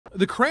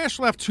The crash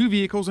left 2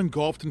 vehicles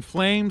engulfed in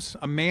flames,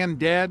 a man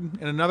dead,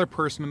 and another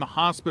person in the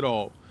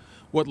hospital.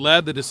 What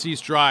led the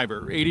deceased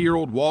driver,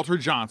 80-year-old Walter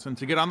Johnson,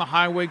 to get on the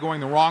highway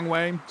going the wrong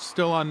way,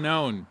 still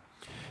unknown.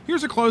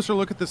 Here's a closer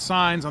look at the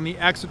signs on the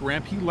exit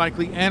ramp he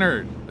likely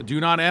entered: a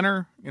do not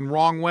enter and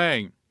wrong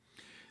way.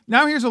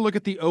 Now here's a look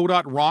at the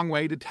ODOT wrong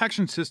way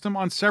detection system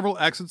on several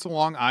exits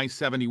along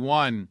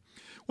I-71.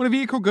 When a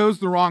vehicle goes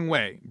the wrong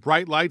way,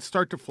 bright lights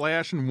start to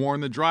flash and warn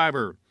the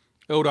driver.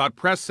 ODOT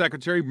Press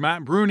Secretary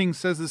Matt Bruning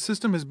says the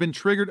system has been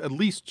triggered at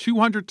least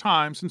 200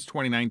 times since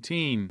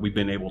 2019. We've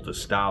been able to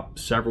stop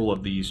several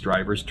of these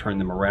drivers, turn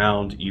them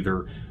around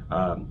either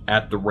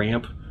at the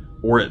ramp,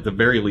 or at the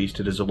very least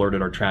it has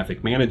alerted our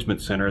traffic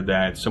management center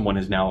that someone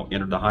has now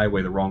entered the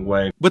highway the wrong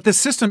way. But the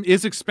system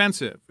is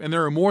expensive, and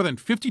there are more than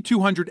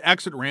 5,200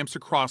 exit ramps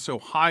across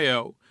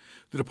Ohio.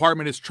 The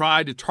department has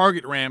tried to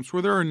target ramps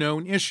where there are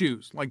known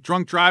issues, like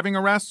drunk driving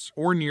arrests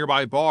or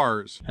nearby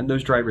bars. And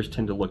those drivers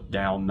tend to look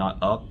down, not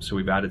up, so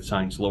we've added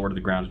signs lower to the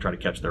ground to try to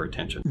catch their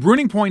attention.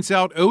 Bruning points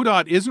out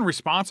ODOT isn't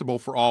responsible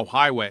for all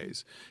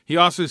highways. He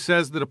also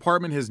says the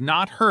department has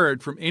not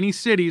heard from any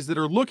cities that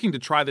are looking to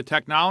try the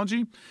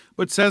technology,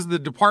 but says the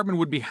department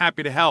would be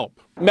happy to help.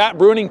 Matt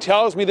Bruning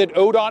tells me that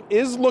ODOT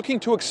is looking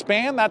to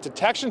expand that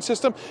detection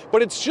system,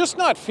 but it's just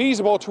not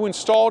feasible to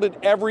install it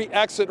at every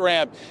exit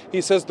ramp.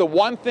 He says the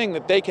one thing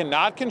that they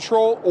cannot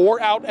control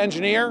or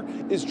out-engineer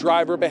is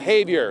driver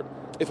behavior.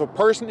 If a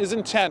person is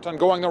intent on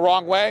going the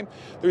wrong way,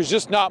 there's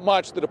just not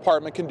much the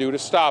department can do to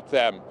stop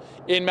them.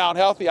 In Mount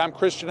Healthy, I'm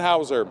Christian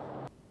Hauser.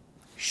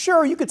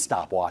 Sure, you could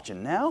stop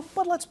watching now,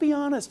 but let's be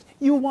honest,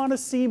 you want to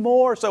see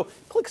more. So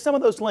click some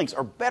of those links,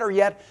 or better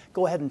yet,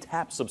 go ahead and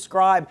tap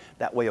subscribe.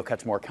 That way you'll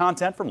catch more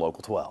content from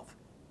Local 12.